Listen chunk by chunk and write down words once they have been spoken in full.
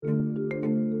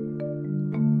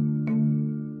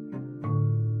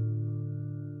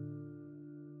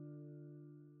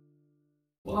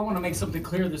to make something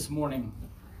clear this morning.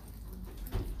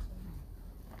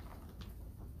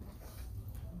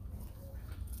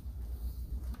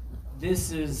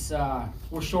 This is,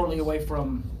 we're shortly away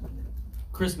from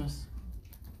Christmas.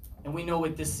 And we know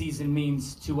what this season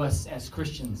means to us as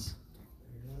Christians.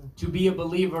 To be a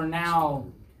believer now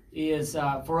is,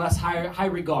 for us, high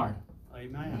regard.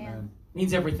 Amen.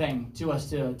 Means everything to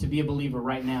us to be a believer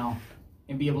right now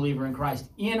and be a believer in Christ.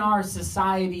 In our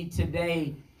society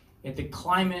today, at the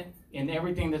climate and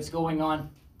everything that's going on,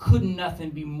 could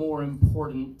nothing be more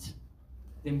important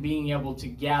than being able to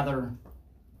gather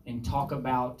and talk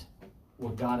about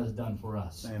what God has done for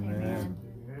us. Amen.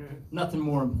 Nothing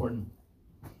more important.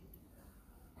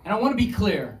 And I want to be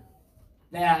clear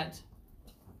that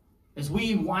as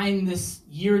we wind this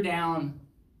year down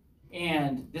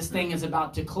and this thing is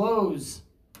about to close,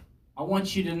 I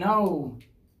want you to know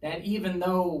that even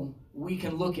though we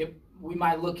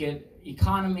might look at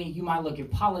economy, you might look at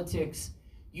politics,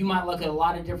 you might look at a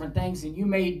lot of different things, and you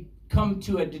may come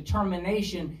to a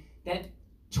determination that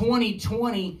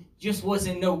 2020 just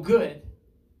wasn't no good.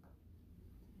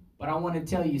 But I want to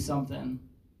tell you something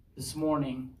this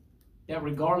morning, that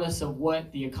regardless of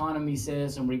what the economy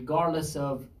says, and regardless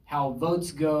of how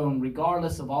votes go, and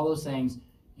regardless of all those things,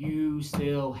 you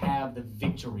still have the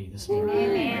victory this morning.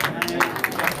 Amen.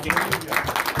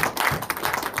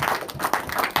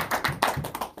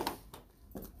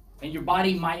 And your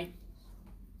body might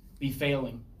be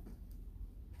failing.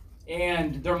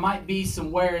 And there might be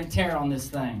some wear and tear on this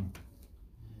thing.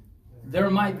 There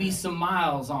might be some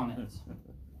miles on it.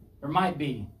 There might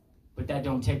be. But that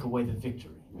don't take away the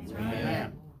victory.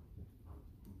 Amen.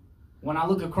 When I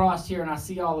look across here and I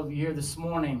see all of you here this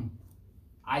morning,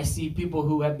 I see people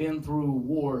who have been through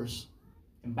wars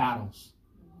and battles.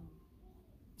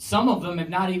 Some of them have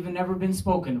not even ever been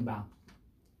spoken about.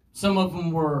 Some of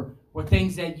them were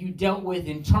things that you dealt with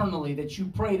internally, that you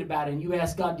prayed about and you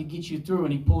asked God to get you through,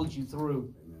 and He pulled you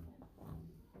through.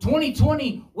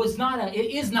 2020 was not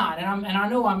it is not, and I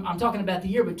know I'm talking about the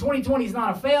year, but 2020 is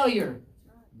not a failure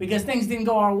because things didn't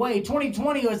go our way.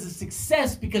 2020 was a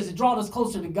success because it brought us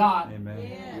closer to God.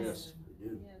 Amen. Yes.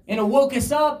 And it woke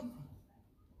us up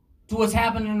to what's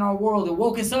happening in our world. It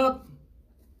woke us up.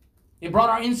 It brought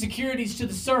our insecurities to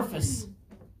the surface,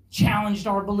 challenged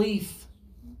our belief.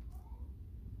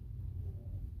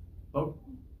 But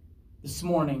this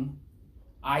morning,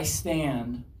 I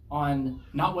stand on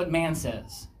not what man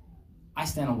says. I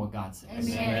stand on what God says.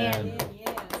 Amen.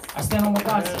 I stand on what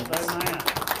God says. Amen.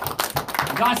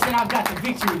 God said, I've got the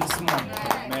victory this morning.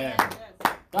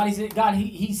 Amen.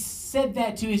 He said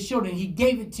that to His children. He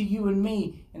gave it to you and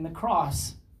me, and the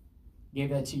cross gave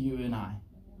that to you and I.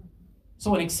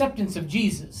 So an acceptance of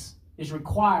Jesus is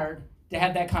required to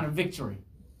have that kind of victory.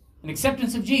 An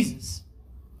acceptance of Jesus.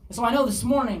 And so I know this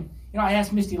morning, I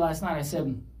asked Misty last night, I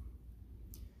said,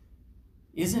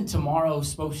 isn't tomorrow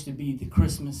supposed to be the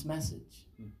Christmas message?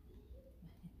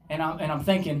 And I'm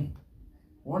thinking,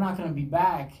 we're not going to be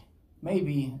back.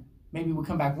 Maybe we'll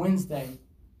come back Wednesday.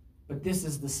 But this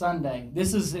is the Sunday.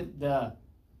 This is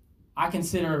I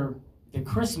consider the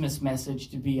Christmas message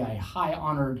to be a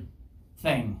high-honored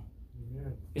thing.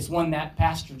 Amen. It's one that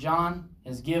Pastor John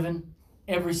has given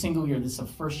every single year. This is the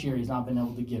first year he's not been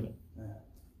able to give it.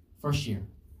 First year.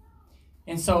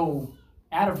 And so,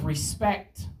 out of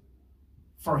respect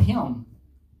for him,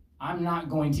 I'm not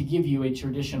going to give you a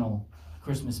traditional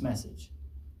Christmas message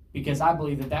because I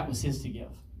believe that was his to give.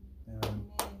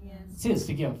 It's his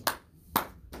to give.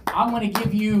 I want to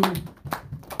give you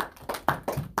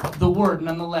the word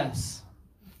nonetheless.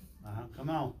 Come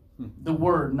on. The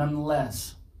word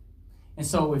nonetheless. And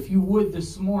so if you would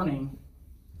this morning,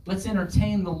 let's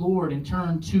entertain the Lord and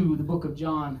turn to the book of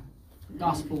John, the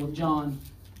Gospel of John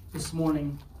this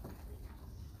morning.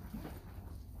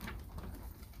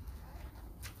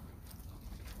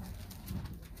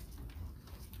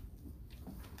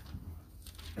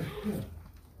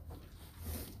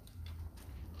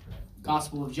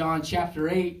 Gospel of John, chapter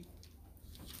 8.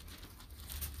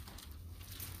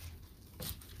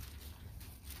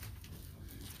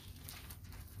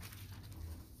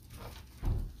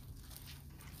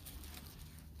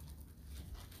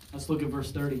 Let's look at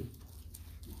verse 30.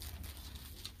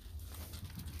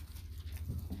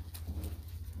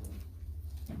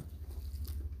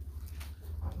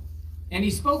 And he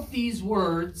spoke these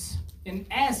words, and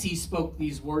as he spoke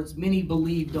these words, many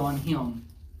believed on him.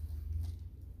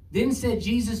 Then said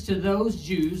Jesus to those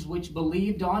Jews which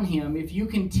believed on him, if you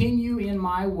continue in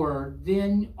my word,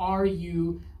 then are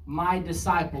you my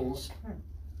disciples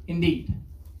indeed.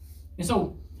 And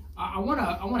so I want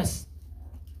to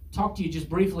talk to you just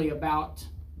briefly about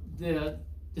the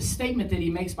the statement that he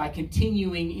makes by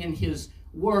continuing in his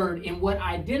word in what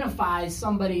identifies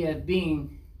somebody as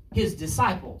being his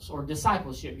disciples or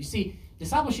discipleship. You see,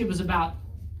 discipleship is about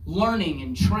learning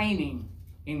and training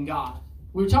in God.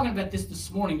 We were talking about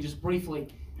this morning just briefly,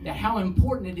 that how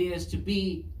important it is to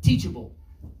be teachable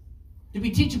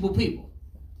people.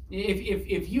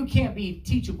 If you can't be a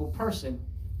teachable person,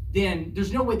 then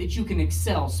there's no way that you can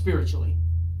excel spiritually.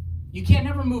 You can't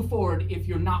never move forward if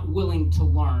you're not willing to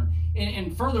learn.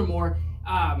 And furthermore,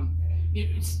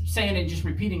 saying it, just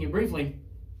repeating it briefly,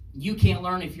 you can't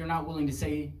learn if you're not willing to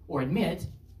say or admit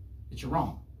that you're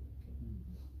wrong.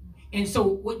 And so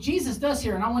what Jesus does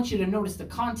here, and I want you to notice the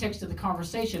context of the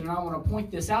conversation, and I want to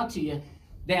point this out to you,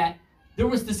 that there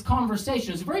was this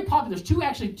conversation. It's very popular.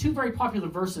 There's two very popular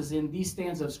verses in these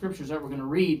stanzas of scriptures that we're going to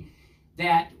read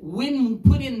that when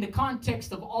put in the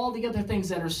context of all the other things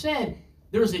that are said,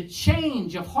 there's a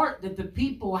change of heart that the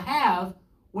people have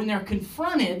when they're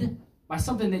confronted by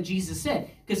something that Jesus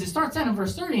said. Because it starts out in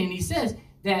verse 30, and he says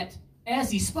that as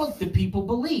he spoke, the people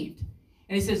believed.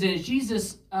 And he says,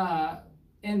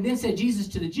 and then said Jesus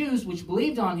to the Jews which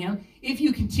believed on him, if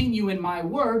you continue in my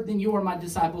word, then you are my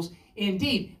disciples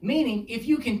indeed. Meaning, if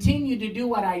you continue to do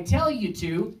what I tell you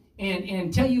to,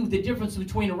 and tell you the difference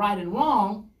between right and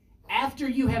wrong, after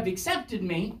you have accepted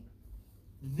me,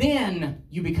 then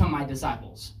you become my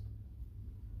disciples.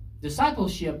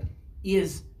 Discipleship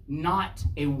is not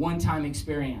a one-time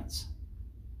experience.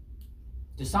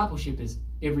 Discipleship is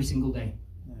every single day.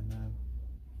 Amen.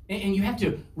 And you have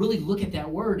to really look at that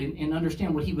word and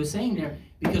understand what he was saying there,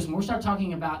 because when we start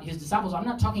talking about his disciples, I'm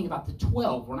not talking about the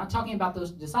 12. We're not talking about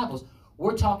those disciples.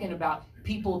 We're talking about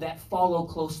people that follow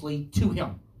closely to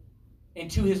him and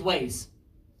to his ways.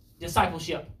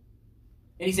 Discipleship.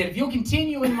 And he said, if you'll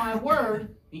continue in my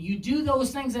word, and you do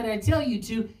those things that I tell you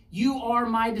to, you are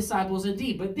my disciples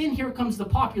indeed. But then here comes the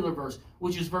popular verse,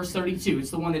 which is verse 32. It's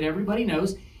the one that everybody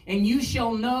knows. And you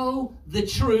shall know the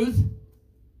truth,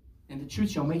 and the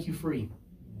truth shall make you free.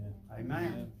 Yeah.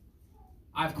 Amen.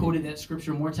 I've quoted that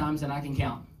scripture more times than I can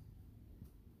count.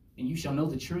 And you shall know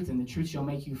the truth, and the truth shall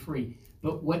make you free.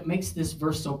 But what makes this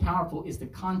verse so powerful is the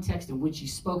context in which he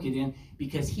spoke it in,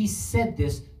 because he said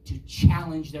this to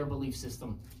challenge their belief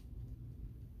system.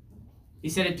 He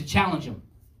said it to challenge them.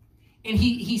 And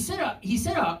he set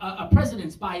a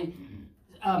precedence by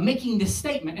making this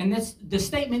statement. And the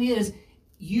statement is,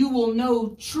 you will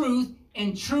know truth,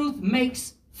 and truth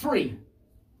makes free.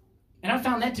 And I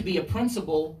found that to be a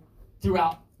principle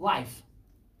throughout life.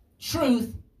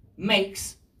 Truth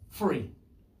makes free.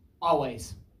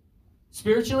 Always.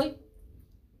 Spiritually,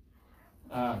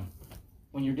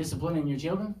 when you're disciplining your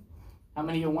children, how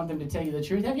many of you want them to tell you the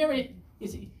truth? Have you ever,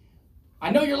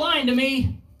 I know you're lying to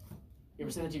me. You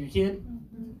ever say that to your kid?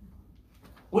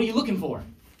 What are you looking for?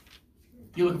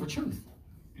 You're looking for truth.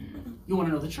 You want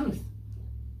to know the truth.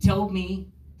 Tell me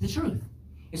the truth.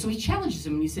 And so he challenges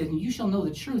him, and he says, and you shall know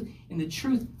the truth, and the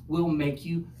truth will make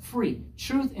you free.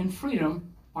 Truth and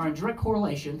freedom are in direct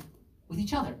correlation with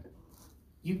each other.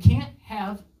 You can't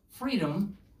have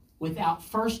freedom without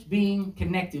first being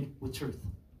connected with truth.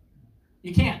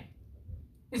 You can't.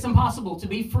 It's impossible to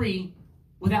be free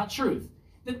without truth.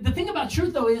 The thing about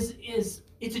truth, though, is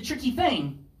it's a tricky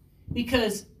thing,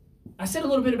 because I said a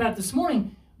little bit about it this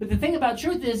morning, but the thing about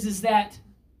truth is that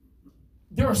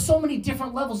there are so many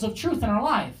different levels of truth in our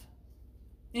life.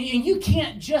 And you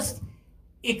can't just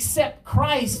accept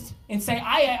Christ and say,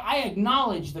 I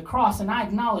acknowledge the cross and I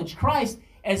acknowledge Christ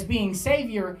as being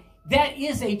Savior. That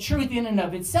is a truth in and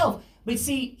of itself. But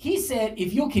see, he said,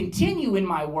 if you'll continue in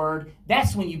my word,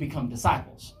 that's when you become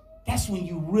disciples. That's when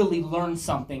you really learn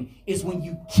something, is when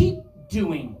you keep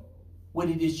doing what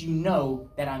it is you know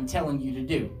that I'm telling you to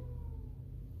do.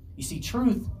 You see,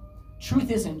 truth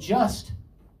isn't just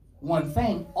one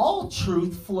thing. All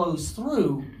truth flows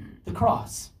through the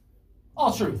cross.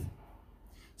 All truth.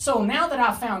 So now that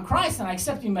I've found Christ and I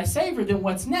accept him as Savior, then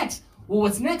what's next? Well,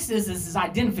 what's next is this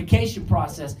identification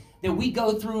process that we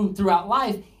go throughout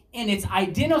life, and it's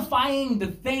identifying the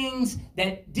things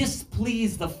that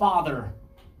displease the Father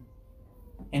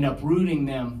and uprooting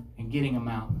them and getting them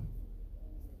out.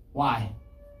 Why?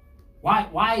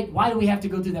 Why do we have to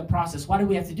go through that process? Why do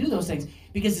we have to do those things?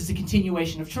 Because it's a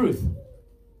continuation of truth.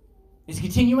 It's a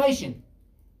continuation.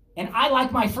 And I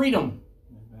like my freedom.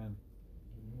 Amen.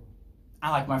 I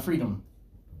like my freedom.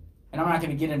 And I'm not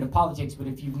going to get into politics, but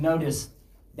if you've noticed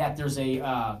that there's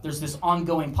this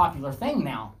ongoing popular thing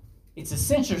now. It's a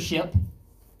censorship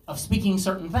of speaking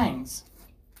certain things.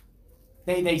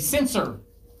 They censor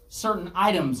certain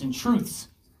items and truths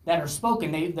that are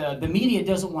spoken. The media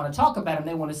doesn't want to talk about them.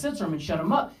 They want to censor them and shut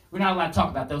them up. We're not allowed to talk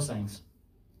about those things.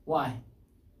 Why?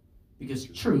 Because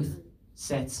truth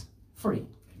sets free.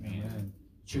 Amen.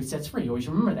 Truth sets free. Always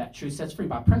remember that. Truth sets free.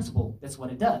 By principle, that's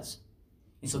what it does.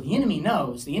 And so the enemy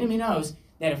knows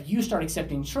that if you start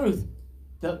accepting truth,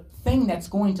 the thing that's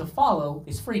going to follow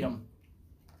is freedom.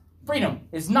 Freedom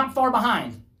is not far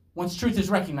behind once truth is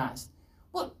recognized.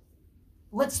 Look,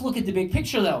 let's look at the big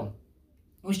picture, though.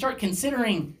 When we start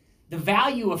considering the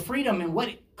value of freedom and what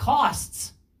it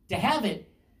costs to have it,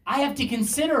 I have to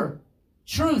consider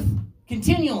truth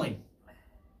continually.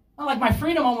 Not like my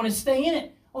freedom, I want to stay in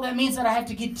it. Well, that means that I have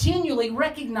to continually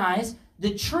recognize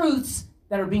the truths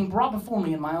that are being brought before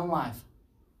me in my own life.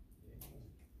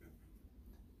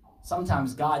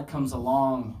 Sometimes God comes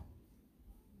along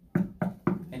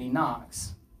and he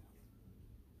knocks.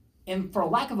 And for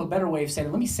lack of a better way of saying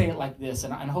it, let me say it like this,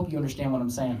 and I hope you understand what I'm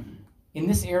saying. In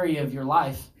this area of your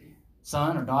life,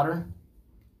 son or daughter,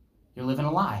 you're living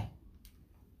a lie.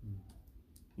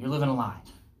 You're living a lie.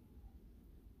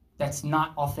 That's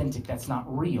not authentic. That's not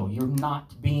real. You're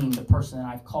not being the person that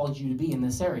I've called you to be in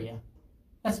this area.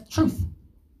 That's the truth.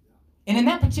 And in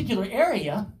that particular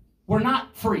area, we're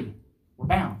not free. We're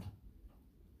bound.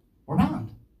 We're bound.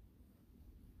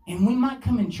 And we might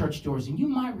come in church doors and you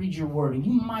might read your word and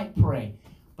you might pray.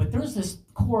 But there's this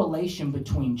correlation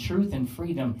between truth and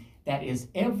freedom that is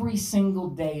every single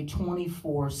day,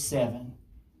 24/7.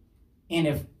 And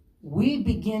if we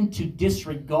begin to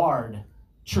disregard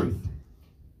truth,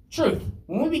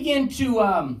 when we begin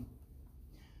to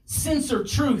censor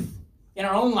truth in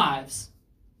our own lives,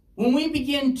 when we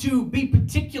begin to be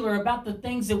particular about the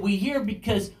things that we hear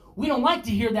because we don't like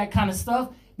to hear that kind of stuff,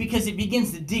 because it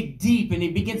begins to dig deep and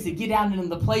it begins to get out into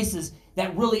the places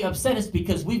that really upset us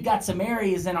because we've got some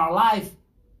areas in our life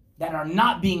that are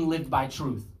not being lived by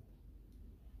truth.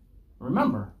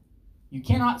 Remember, you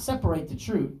cannot separate the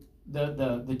truth,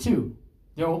 the two.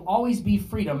 There will always be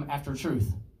freedom after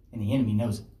truth, and the enemy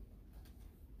knows it.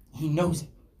 He knows it.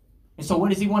 And so what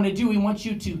does he want to do? He wants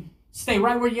you to stay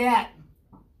right where you're at.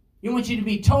 He wants you to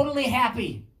be totally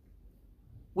happy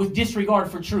with disregard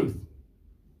for truth.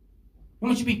 He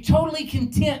wants you to be totally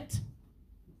content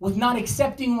with not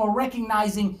accepting or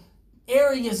recognizing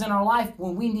areas in our life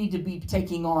when we need to be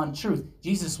taking on truth.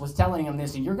 Jesus was telling them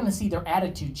this, and you're going to see their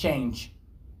attitude change.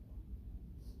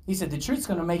 He said, the truth's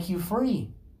going to make you free.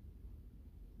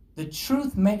 The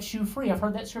truth makes you free. I've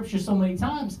heard that scripture so many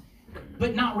times,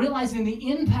 but not realizing the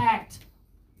impact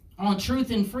on truth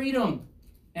and freedom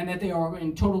and that they are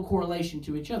in total correlation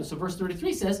to each other. So verse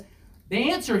 33 says,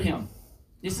 they answered him.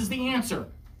 This is the answer.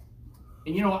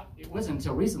 And you know, it wasn't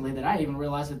until recently that I even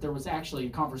realized that there was actually a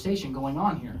conversation going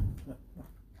on here.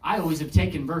 I always have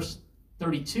taken verse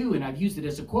 32 and I've used it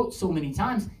as a quote so many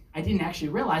times, I didn't actually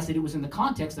realize that it was in the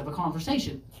context of a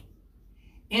conversation.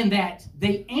 And that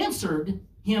they answered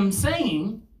him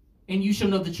saying, and you shall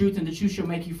know the truth and the truth shall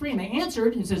make you free. And they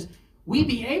answered and says, we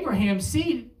be Abraham's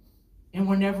seed and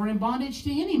we're never in bondage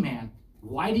to any man.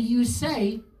 Why do you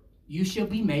say you shall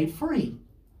be made free?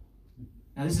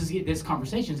 Now this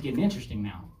conversation is getting interesting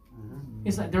now.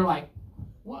 It's like they're like,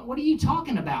 what are you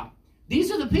talking about?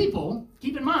 These are the people,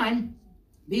 keep in mind,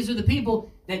 these are the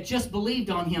people that just believed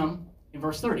on him in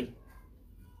verse 30.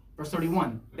 Verse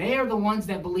 31. They are the ones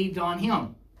that believed on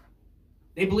him.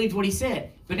 They believed what he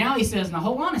said. But now he says, now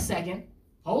hold on a second.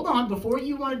 Hold on. Before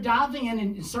you want to dive in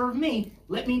and serve me,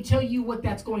 let me tell you what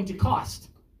that's going to cost.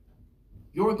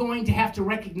 You're going to have to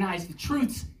recognize the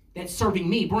truths that serving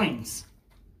me brings.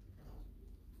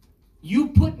 You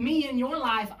put me in your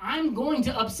life, I'm going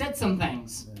to upset some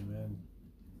things. Amen.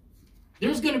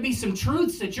 There's going to be some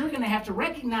truths that you're going to have to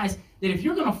recognize that if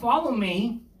you're going to follow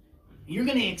me, you're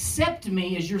going to accept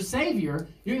me as your Savior,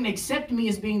 you're going to accept me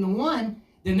as being the one,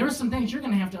 then there's some things you're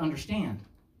going to have to understand.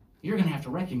 You're going to have to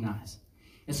recognize.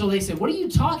 And so they said, what are you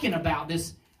talking about?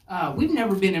 This, we've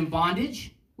never been in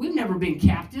bondage. We've never been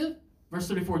captive. Verse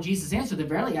 34, Jesus answered,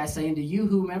 verily I say unto you,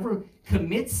 whomever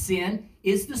commits sin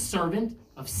is the servant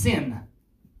of sin.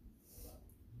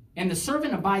 And the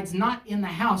servant abides not in the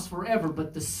house forever,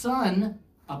 but the Son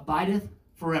abideth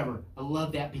forever. I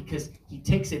love that because he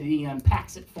takes it and he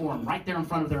unpacks it for them right there in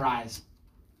front of their eyes.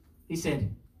 He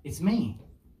said, it's me.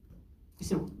 He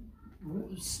said,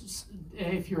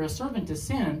 if you're a servant to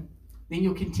sin, then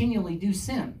you'll continually do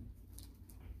sin.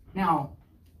 Now,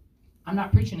 I'm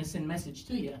not preaching a sin message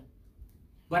to you,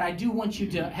 but I do want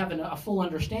you to have a full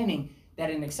understanding that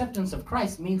an acceptance of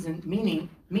Christ means an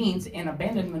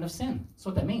abandonment of sin. That's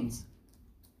what that means.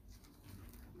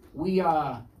 We,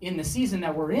 in the season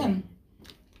that we're in,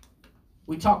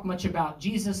 we talk much about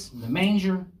Jesus, the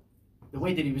manger, the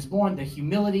way that he was born, the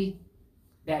humility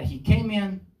that he came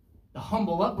in, the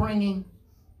humble upbringing,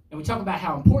 and we talk about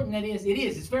how important that is. It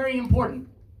is. It's very important.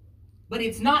 But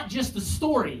it's not just the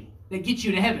story that gets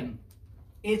you to heaven.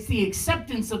 It's the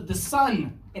acceptance of the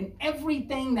Son and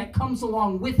everything that comes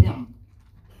along with him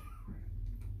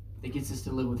that gets us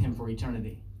to live with him for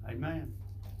eternity. Amen.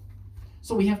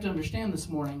 So we have to understand this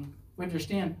morning, we have to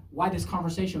understand why this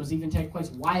conversation was even taking place,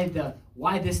 why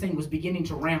this thing was beginning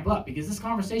to ramp up, because this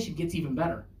conversation gets even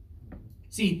better.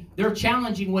 See, they're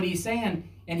challenging what he's saying,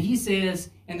 and he says,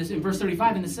 in verse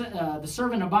 35, and the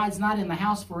servant abides not in the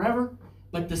house forever,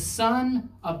 but the Son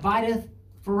abideth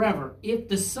forever. If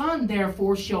the Son,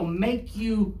 therefore, shall make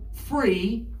you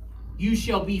free, you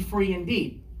shall be free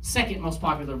indeed. Second most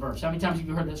popular verse. How many times have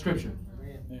you heard that scripture?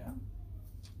 Yeah.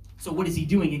 So what is he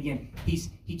doing again?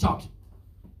 He talked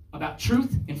about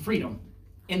truth and freedom.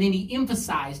 And then he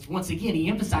emphasized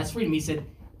freedom. He said,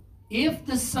 if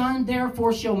the Son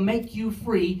therefore shall make you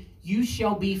free, you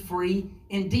shall be free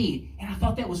indeed. And I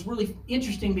thought that was really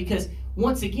interesting because,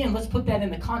 once again, let's put that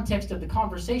in the context of the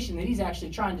conversation that he's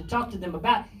actually trying to talk to them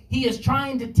about. He is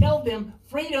trying to tell them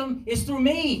freedom is through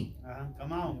me.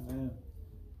 Come on. Amen.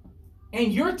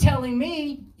 And you're telling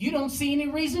me you don't see any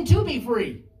reason to be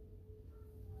free.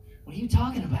 What are you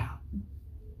talking about?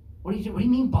 What do you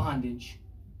mean bondage?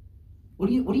 What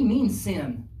do you mean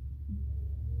sin?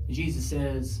 And Jesus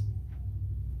says,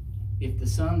 if the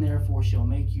Son therefore shall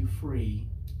make you free,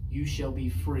 you shall be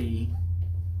free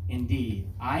indeed.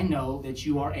 I know that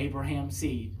you are Abraham's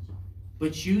seed,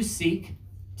 but you seek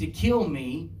to kill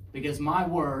me because my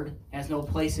word has no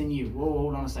place in you. Whoa,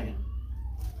 hold on a second.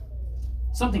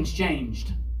 Something's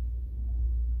changed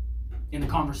in the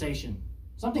conversation.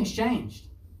 Something's changed.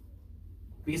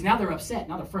 Because now they're upset.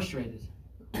 Now they're frustrated.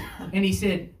 And he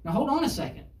said, now hold on a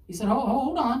second. He said,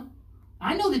 hold on.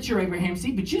 I know that you're Abraham's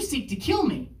seed, but you seek to kill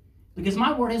me because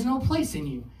my word has no place in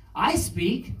you. I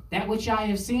speak that which I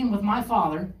have seen with my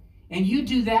father, and you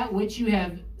do that which you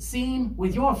have seen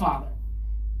with your father.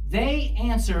 They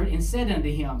answered and said unto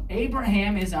him,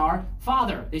 Abraham is our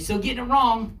father. They're still getting it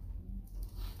wrong.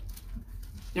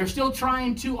 They're still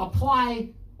trying to apply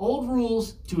old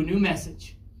rules to a new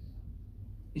message.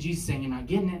 And Jesus is saying, you're not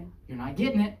getting it. You're not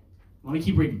getting it. Let me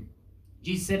keep reading.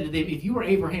 Jesus said to them, if you were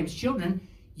Abraham's children,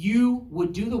 you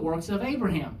would do the works of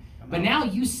Abraham. But now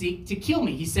you seek to kill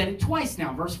me. He said it twice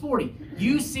now, verse 40.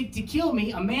 You seek to kill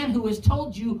me, a man who has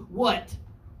told you what?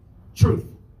 Truth.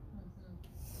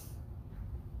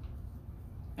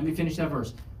 Let me finish that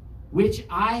verse. Which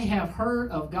I have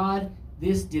heard of God,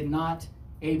 this did not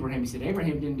Abraham. He said,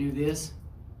 Abraham didn't do this.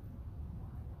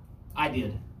 I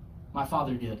did. My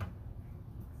father did.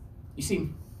 You see,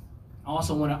 I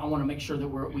also want to make sure that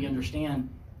we understand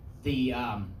the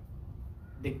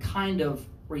kind of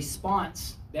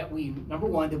response that number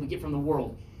one, that we get from the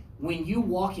world. When you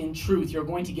walk in truth, you're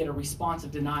going to get a response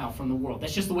of denial from the world.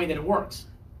 That's just the way that it works.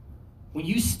 When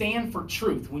you stand for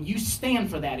truth, when you stand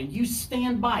for that, and you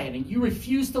stand by it, and you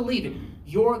refuse to leave it,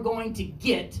 you're going to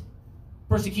get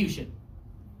persecution.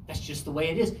 That's just the way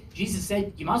it is. Jesus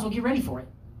said, you might as well get ready for it.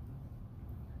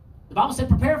 The Bible said,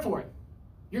 prepare for it.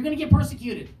 You're going to get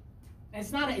persecuted. And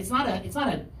it's not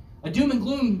a doom and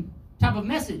gloom type of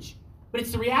message, but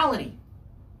it's the reality.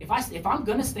 If I'm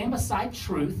going to stand beside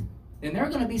truth, then there are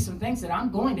going to be some things that I'm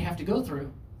going to have to go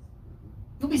through.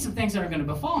 There'll be some things that are going to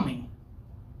befall me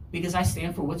because I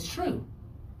stand for what's true.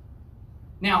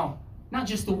 Now, not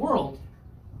just the world,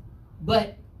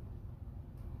 but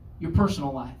your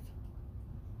personal life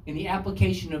and the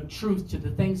application of truth to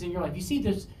the things in your life. You see,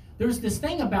 there's this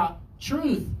thing about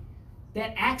truth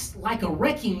that acts like a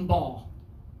wrecking ball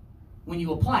when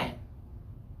you apply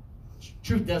it.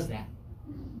 Truth does that.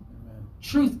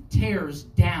 Truth tears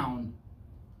down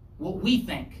what we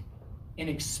think and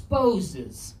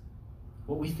exposes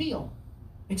what we feel.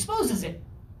 Exposes it.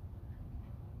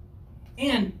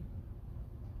 And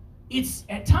it's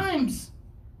at times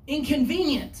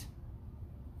inconvenient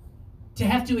to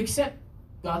have to accept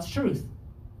God's truth.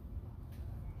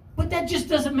 But that just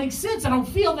doesn't make sense. I don't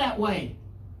feel that way.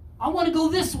 I want to go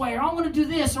this way, or I want to do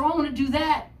this, or I want to do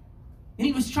that. And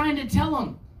he was trying to tell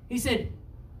them. He said,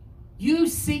 you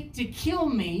seek to kill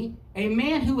me, a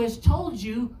man who has told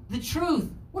you the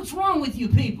truth. What's wrong with you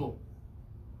people?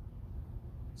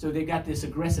 So they've got this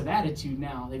aggressive attitude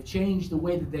now. They've changed the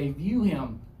way that they view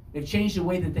him. They've changed the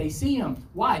way that they see him.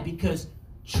 Why? Because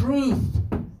truth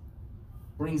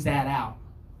brings that out.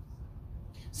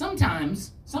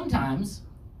 Sometimes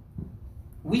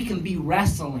we can be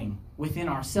wrestling within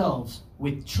ourselves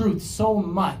with truth so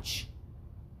much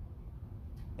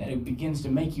that it begins to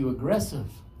make you aggressive.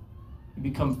 You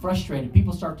become frustrated.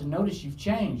 People start to notice you've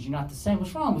changed. You're not the same.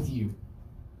 What's wrong with you?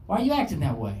 Why are you acting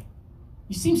that way?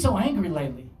 You seem so angry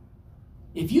lately.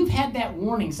 If you've had that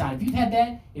warning sign, if you've had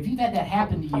that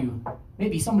happen to you,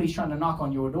 maybe somebody's trying to knock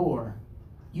on your door,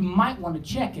 you might want to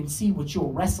check and see what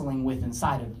you're wrestling with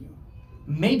inside of you.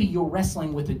 Maybe you're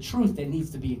wrestling with a truth that needs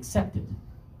to be accepted.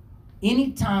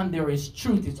 Anytime there is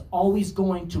truth, it's always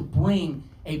going to bring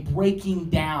a breaking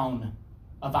down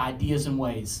of ideas and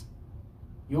ways.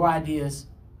 Your ideas,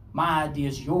 my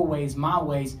ideas, your ways, my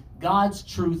ways. God's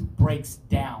truth breaks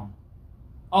down.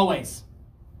 Always.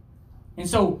 And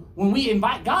so when we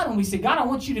invite God and we say, God, I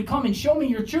want you to come and show me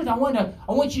your truth. I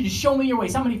want you to show me your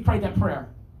ways. How many have prayed that prayer?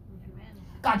 Amen.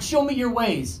 God, show me your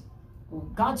ways. Well,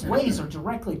 God's ways are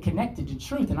directly connected to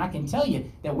truth. And I can tell you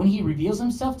that when he reveals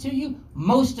himself to you,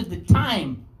 most of the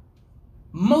time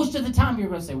you're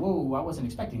going to say, whoa, I wasn't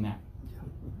expecting that.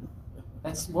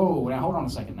 Whoa, now hold on a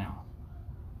second now.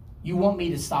 You want me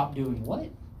to stop doing what?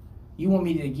 You want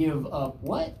me to give up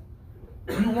what?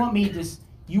 You want me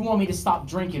to stop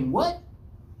drinking what?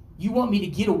 You want me to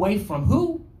get away from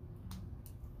who?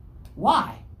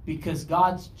 Why? Because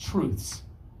God's truths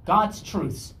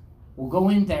will go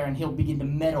in there and he'll begin to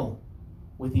meddle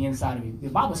with the inside of you. The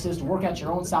Bible says to work out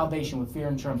your own salvation with fear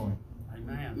and trembling.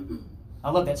 Amen. I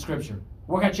love that scripture.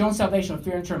 Work out your own salvation with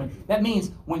fear and trembling. That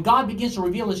means when God begins to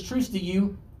reveal his truths to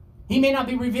you, he may not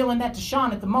be revealing that to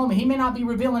Sean at the moment. He may not be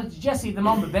revealing it to Jesse at the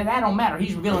moment, but that don't matter.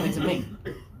 He's revealing it to me.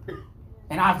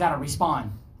 And I've got to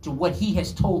respond to what he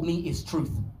has told me is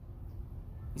truth.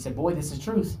 He said, boy, this is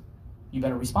truth. You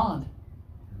better respond.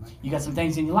 You got some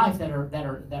things in your life that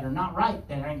are not right,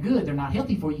 that aren't good, they're not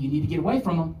healthy for you. You need to get away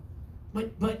from them.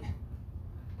 But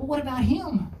what about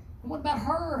him? What about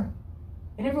her?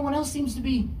 And everyone else seems to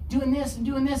be doing this,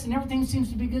 and everything seems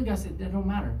to be good. God said, that don't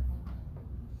matter.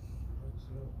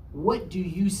 What do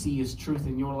you see as truth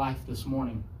in your life this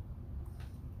morning?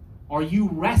 Are you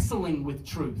wrestling with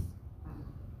truth?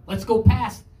 Let's go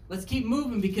past. Let's keep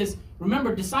moving, because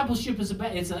remember, discipleship is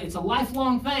it's a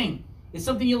lifelong thing. It's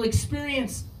something you'll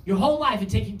experience your whole life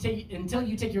until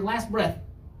you take your last breath.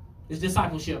 Is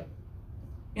discipleship.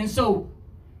 And so,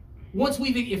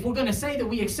 if we're going to say that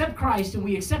we accept Christ and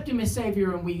we accept him as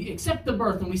Savior and we accept the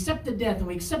birth and we accept the death and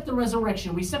we accept the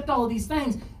resurrection, we accept all of these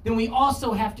things, then we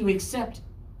also have to accept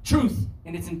truth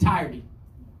in its entirety.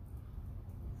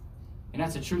 And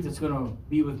that's a truth that's going to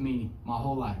be with me my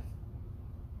whole life.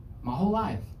 My whole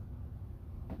life.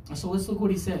 And so let's look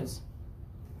what he says.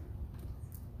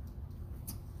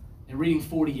 And reading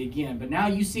 40 again. But now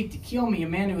you seek to kill me, a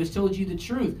man who has told you the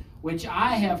truth, which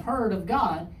I have heard of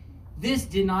God. This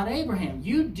did not Abraham.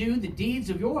 You do the deeds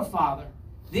of your father.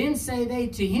 Then say they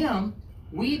to him,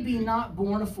 we be not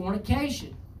born of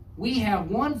fornication. We have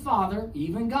one Father,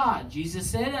 even God. Jesus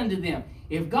said unto them,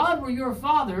 if God were your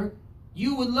Father,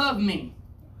 you would love me.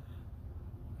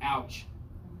 Ouch.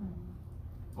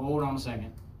 Hold on a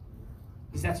second.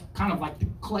 Because that's kind of like the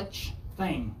clutch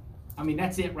thing. I mean,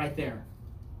 that's it right there.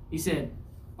 He said,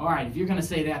 all right, if you're going to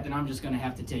say that, then I'm just going to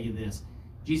have to tell you this.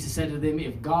 Jesus said to them,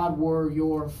 if God were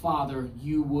your Father,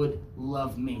 you would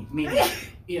love me. Meaning,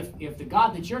 if the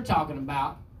God that you're talking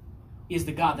about is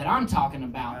the God that I'm talking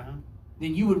about,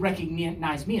 then you would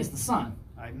recognize me as the Son.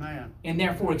 Amen. And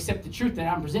therefore accept the truth that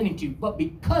I'm presenting to you. But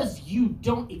because you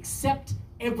don't accept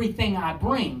everything I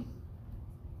bring,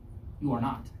 you are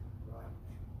not.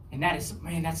 And that is,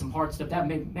 man, that's some hard stuff.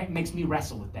 That makes me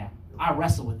wrestle with that. I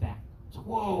wrestle with that. So,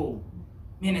 whoa,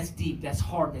 man, that's deep, that's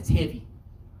hard, that's heavy.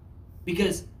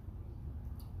 Because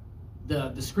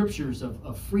the scriptures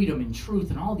of freedom and truth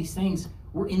and all these things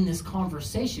were in this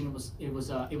conversation. It was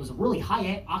a really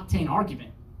high octane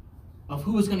argument of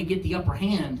who was going to get the upper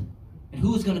hand and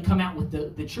who was going to come out with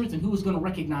the truth and who was going to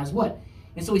recognize what.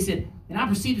 And so he said, and I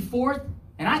proceeded forth,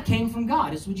 and I came from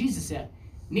God. This is what Jesus said.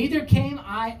 Neither came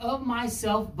I of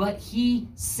myself, but he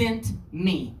sent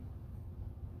me.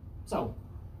 So,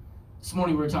 this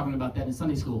morning we were talking about that in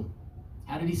Sunday school.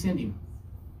 How did he send him?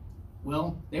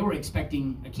 Well, they were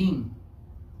expecting a king,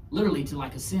 literally to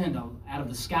like ascend out of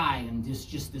the sky and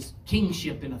just this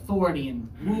kingship and authority and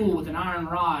rule with an iron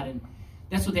rod, and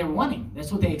that's what they were wanting.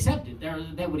 That's what they accepted.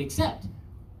 They would accept.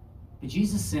 But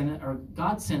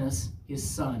God sent us his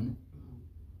Son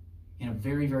in a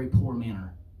very, very poor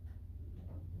manner.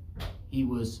 He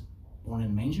was born in a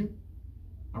manger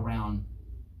around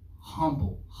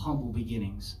humble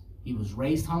beginnings. He was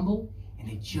raised humble, and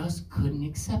they just couldn't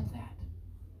accept that.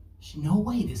 There's no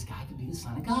way this guy could be the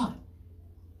Son of God.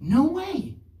 No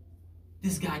way.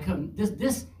 This guy couldn't,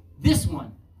 this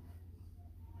one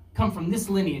come from this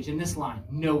lineage and this line.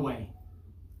 No way.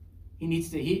 He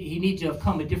needs to have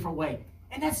come a different way.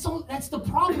 And that's the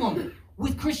problem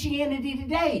with Christianity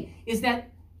today, is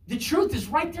that the truth is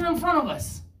right there in front of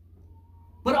us.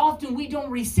 But often we don't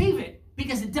receive it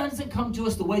Because it doesn't come to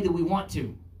us the way that we want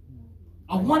to.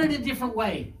 I want it a different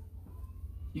way.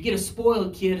 You get a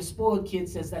spoiled kid. A spoiled kid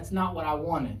says, that's not what I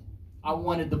wanted. I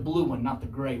wanted the blue one, not the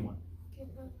gray one.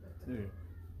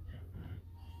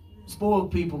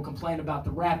 Spoiled people complain about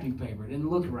the wrapping paper. It didn't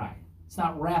look right. It's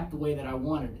not wrapped the way that I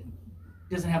wanted it.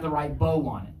 It doesn't have the right bow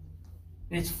on it.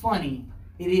 And it's funny.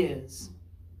 It is.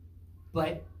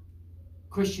 But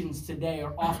Christians today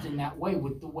are often that way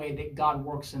with the way that God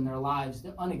works in their lives.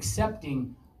 They're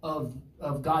unaccepting of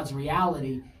God's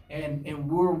reality. And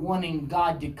we're wanting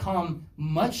God to come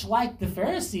much like the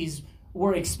Pharisees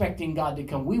were expecting God to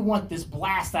come. We want this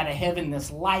blast out of heaven,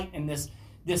 this light and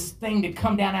this thing to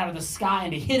come down out of the sky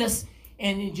and to hit us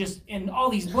and all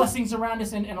these blessings around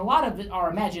us. And a lot of it, our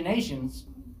imagination's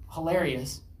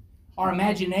hilarious. Our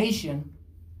imagination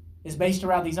is based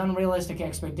around these unrealistic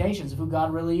expectations of who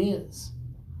God really is.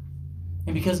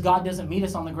 And because God doesn't meet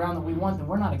us on the ground that we want, then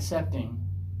we're not accepting.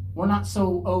 We're not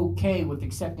so okay with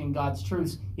accepting God's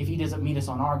truths if he doesn't meet us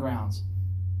on our grounds.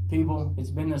 People,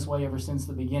 it's been this way ever since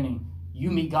the beginning.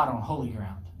 You meet God on holy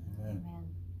ground. Amen.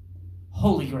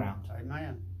 Holy ground.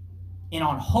 Amen. And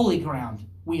on holy ground,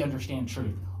 we understand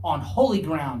truth. On holy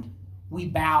ground, we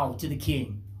bow to the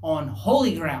King. On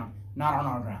holy ground, not on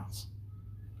our grounds.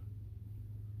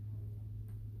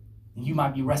 And you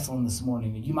might be wrestling this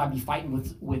morning, and you might be fighting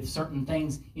with certain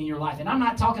things in your life. And I'm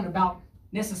not talking about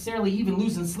necessarily even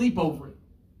losing sleep over it.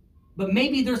 But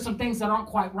maybe there's some things that aren't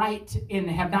quite right and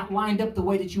have not lined up the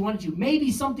way that you wanted to.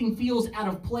 Maybe something feels out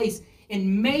of place,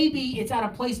 and maybe it's out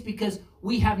of place because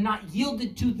we have not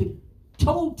yielded to the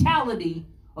totality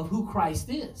of who Christ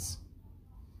is.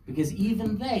 Because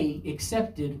even they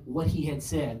accepted what he had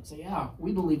said. So yeah,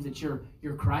 we believe that you're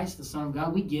Christ, the Son of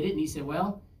God. We get it. And he said,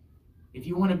 well, if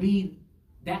you want to be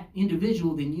that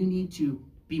individual, then you need to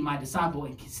be my disciple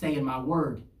and stay in my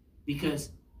word.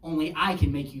 Because only I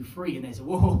can make you free. And they said,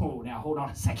 whoa, now hold on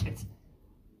a second.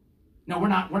 No, we're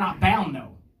not bound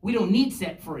though. We don't need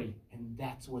set free. And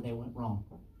that's where they went wrong.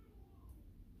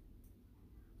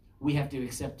 We have to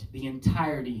accept the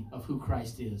entirety of who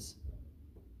Christ is.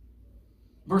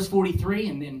 Verse 43,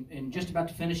 and just about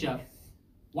to finish up.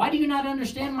 Why do you not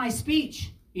understand my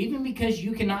speech? Even because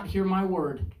you cannot hear my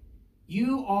word.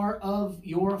 You are of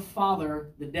your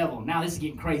father, the devil. Now this is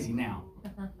getting crazy now.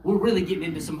 We're really getting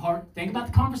into some hard, think about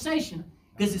the conversation.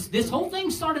 Because this whole thing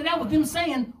started out with them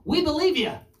saying, we believe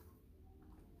you.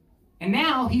 And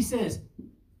now he says,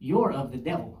 you're of the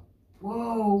devil.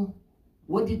 Whoa.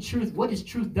 What has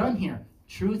truth done here?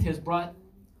 Truth has brought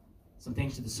some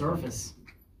things to the surface.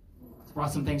 It's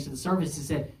brought some things to the surface. He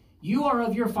said, you are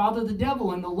of your father, the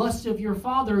devil, and the lust of your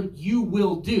father you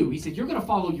will do. He said, you're going to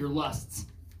follow your lusts.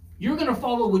 You're going to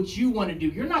follow what you want to do.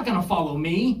 You're not going to follow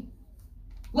me.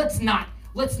 Let's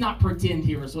not pretend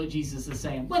here is what Jesus is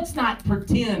saying. Let's not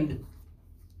pretend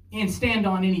and stand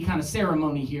on any kind of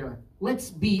ceremony here. Let's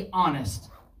be honest.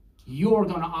 You're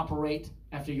going to operate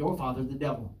after your father, the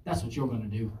devil. That's what you're going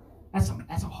to do. That's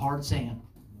a hard saying.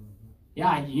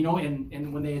 Yeah,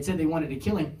 and when they had said they wanted to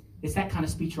kill him, it's that kind of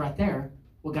speech right there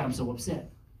what got him so upset.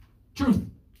 Truth.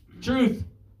 And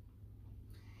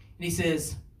he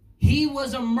says, he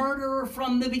was a murderer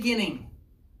from the beginning.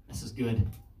 This is good.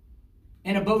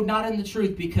 And abode not in the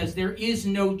truth, because there is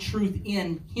no truth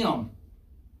in him.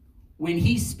 When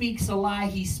he speaks a lie,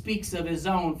 he speaks of his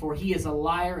own, for he is a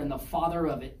liar and the father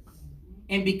of it.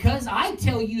 And because I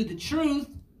tell you the truth,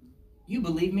 you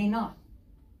believe me not.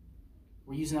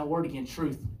 We're using that word again,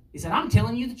 truth. He said, I'm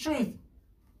telling you the truth,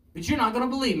 but you're not going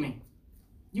to believe me.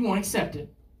 You won't accept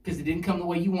it because it didn't come the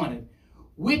way you wanted.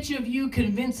 Which of you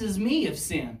convinces me of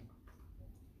sin?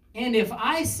 And if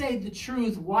I say the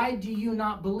truth, why do you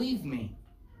not believe me?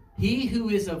 He who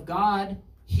is of God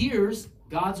hears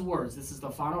God's words. This is the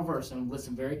final verse, and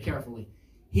listen very carefully.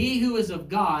 He who is of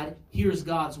God hears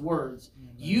God's words.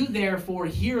 You therefore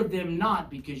hear them not,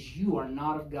 because you are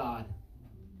not of God.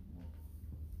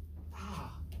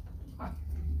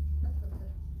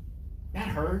 That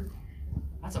hurt.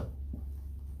 That's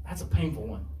a painful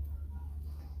one.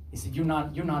 He said, you're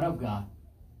not of God.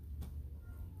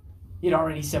 He had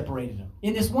already separated them.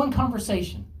 In this one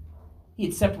conversation, he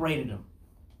had separated them.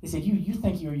 He said, you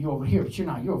think you're over here, but you're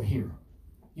not. You're over here.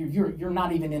 You're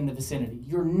not even in the vicinity.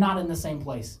 You're not in the same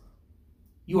place.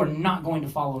 You are not going to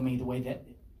follow me the way that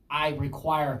I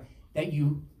require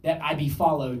that I be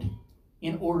followed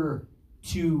in order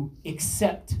to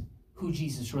accept who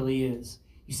Jesus really is.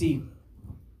 You see,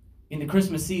 in the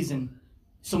Christmas season,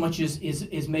 so much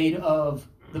is made of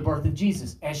the birth of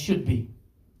Jesus, as should be.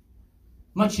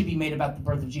 Much should be made about the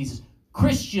birth of Jesus.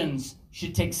 Christians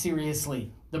should take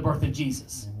seriously the birth of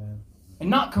Jesus. Amen. and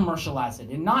not commercialize it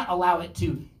and not allow it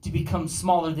to become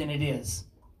smaller than it is.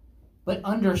 But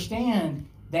understand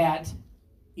that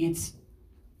it's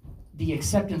the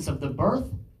acceptance of the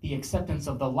birth, the acceptance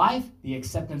of the life, the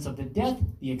acceptance of the death,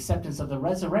 the acceptance of the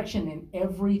resurrection, and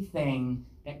everything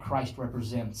that Christ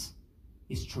represents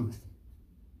is truth.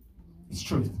 It's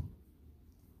truth.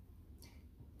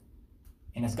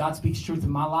 And as God speaks truth in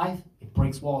my life, it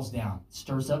breaks walls down. It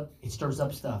stirs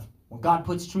up stuff. When God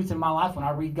puts truth in my life, when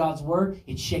I read God's word,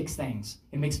 it shakes things.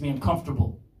 It makes me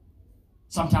uncomfortable.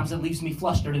 Sometimes it leaves me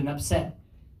flustered and upset.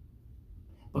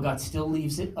 But God still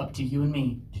leaves it up to you and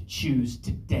me to choose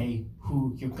today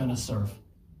who you're going to serve.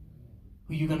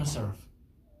 Who you're going to serve.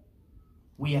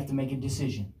 We have to make a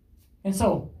decision. And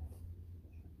so,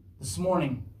 this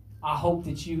morning, I hope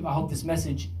this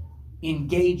message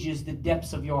engages the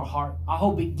depths of your heart. I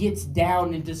hope it gets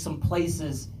down into some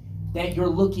places that you're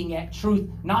looking at truth,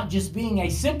 not just being a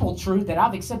simple truth that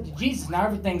I've accepted Jesus, now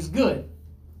everything's good.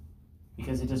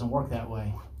 Because it doesn't work that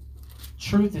way.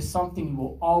 Truth is something you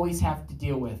will always have to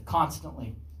deal with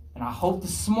constantly. And I hope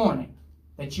this morning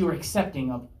that you are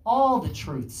accepting of all the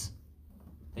truths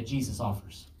that Jesus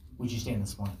offers. Would you stand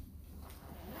this morning?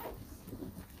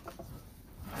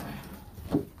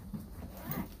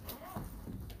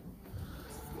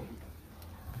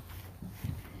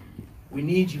 We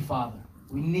need you, Father.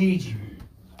 We need you.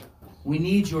 We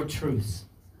need your truths.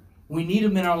 We need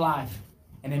them in our life.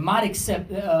 And they might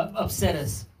upset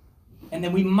us. And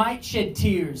then we might shed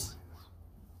tears.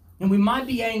 And we might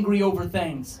be angry over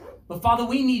things. But Father,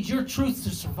 we need your truth to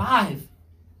survive.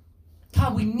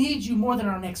 God, we need you more than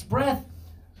our next breath.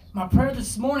 My prayer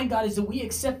this morning, God, is that we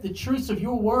accept the truths of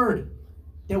your word.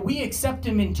 That we accept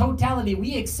him in totality.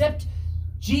 We accept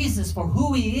Jesus for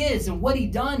who he is and what he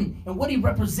done and what he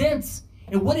represents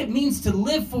and what it means to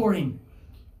live for him.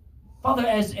 Father,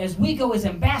 as we go as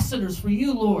ambassadors for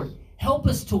you, Lord, help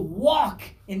us to walk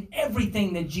in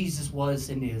everything that Jesus was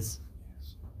and is.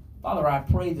 Father, I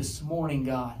pray this morning,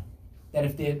 God, that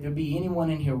if there be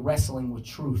anyone in here wrestling with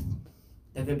truth,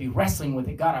 that they'll be wrestling with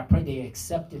it. God, I pray they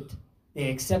accept it. They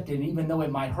accept it, and even though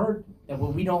it might hurt, that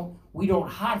we don't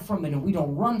hide from it and we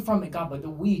don't run from it, God, but that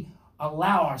we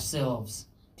allow ourselves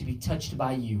to be touched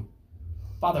by you.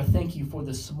 Father, thank you for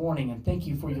this morning, and thank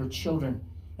you for your children.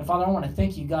 And Father, I want to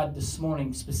thank you, God, this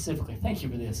morning specifically. Thank you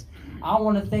for this. I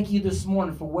want to thank you this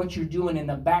morning for what you're doing in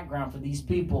the background for these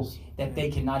people that they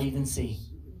cannot even see.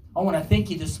 I want to thank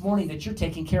you this morning that you're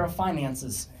taking care of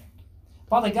finances.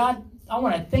 Father God, I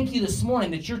want to thank you this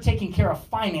morning that you're taking care of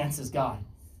finances, God,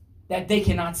 that they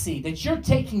cannot see. That you're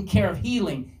taking care of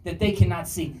healing that they cannot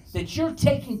see. That you're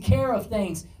taking care of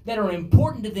things that are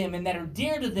important to them and that are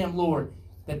dear to them, Lord,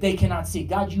 that they cannot see.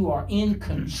 God, you are in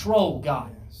control,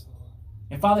 God.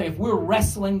 And Father, if we're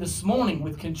wrestling this morning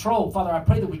with control, Father, I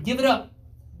pray that we give it up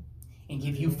and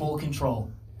give you full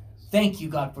control. Thank you,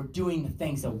 God, for doing the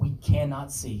things that we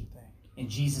cannot see. In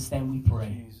Jesus' name we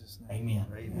pray. Amen.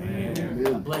 Amen.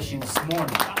 God bless you this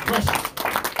morning. God bless you.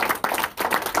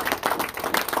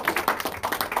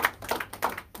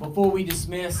 Before we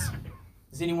dismiss,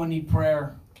 does anyone need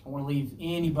prayer? I want to leave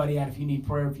anybody out. If you need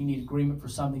prayer, if you need agreement for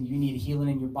something, you need a healing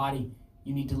in your body,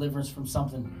 you need deliverance from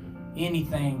something,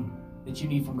 anything that you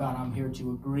need from God, I'm here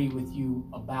to agree with you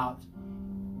about.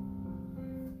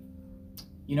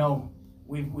 You know,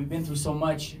 we've been through so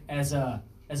much as a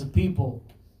people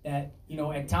that, you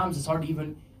know, at times it's hard to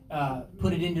even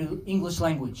put it into English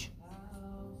language.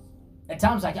 At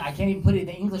times I can't even put it in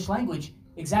the English language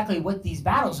exactly what these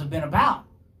battles have been about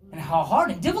and how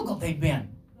hard and difficult they've been.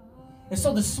 And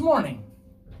so this morning,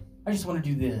 I just want to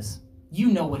do this. You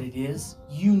know what it is.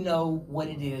 You know what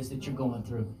it is that you're going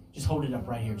through. Just hold it up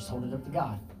right here. Just hold it up to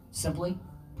God. Simply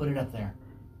put it up there.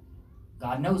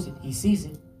 God knows it. He sees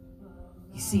it.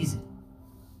 He sees it.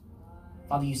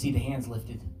 Father, you see the hands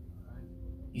lifted.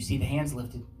 You see the hands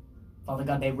lifted. Father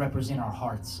God, they represent our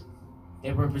hearts.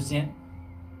 They represent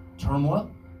turmoil.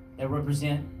 They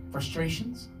represent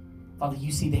frustrations. Father,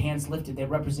 you see the hands lifted. They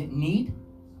represent need.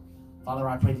 Father,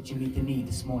 I pray that you meet the need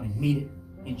this morning. Meet it.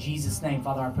 In Jesus' name,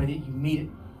 Father, I pray that you meet it.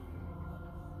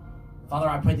 Father,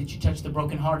 I pray that you touch the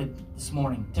brokenhearted this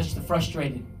morning. Touch the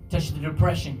frustrated. Touch the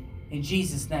depression. In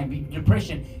Jesus' name.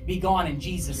 Depression be gone in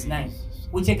Jesus' name.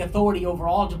 We take authority over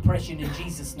all depression in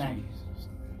Jesus' name.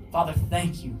 Father,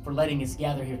 thank you for letting us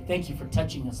gather here. Thank you for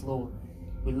touching us, Lord.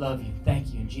 We love you.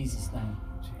 Thank you in Jesus' name.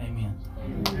 Amen.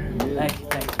 Amen. Thank you.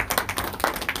 Thank you.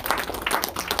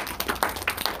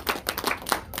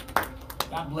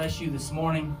 God bless you this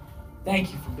morning.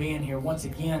 Thank you for being here once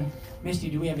again. Misty,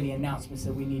 do we have any announcements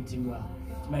that we need to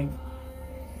make?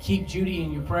 Keep Judy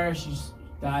in your prayers. She's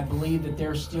that I believe that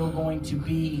they're still going to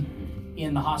be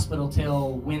in the hospital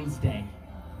till Wednesday.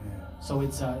 So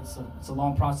it's a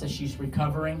long process. She's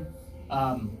recovering.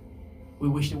 We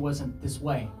wish it wasn't this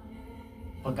way,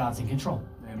 but God's in control.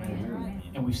 Amen.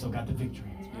 And we've still got the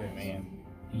victory. Amen.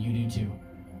 And you do too.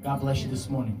 God bless you this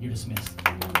morning. You're dismissed.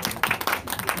 Thank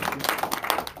you.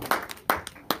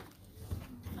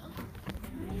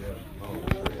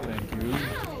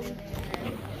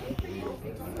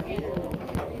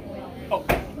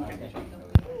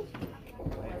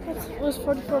 It was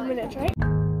 44 minutes,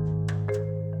 right?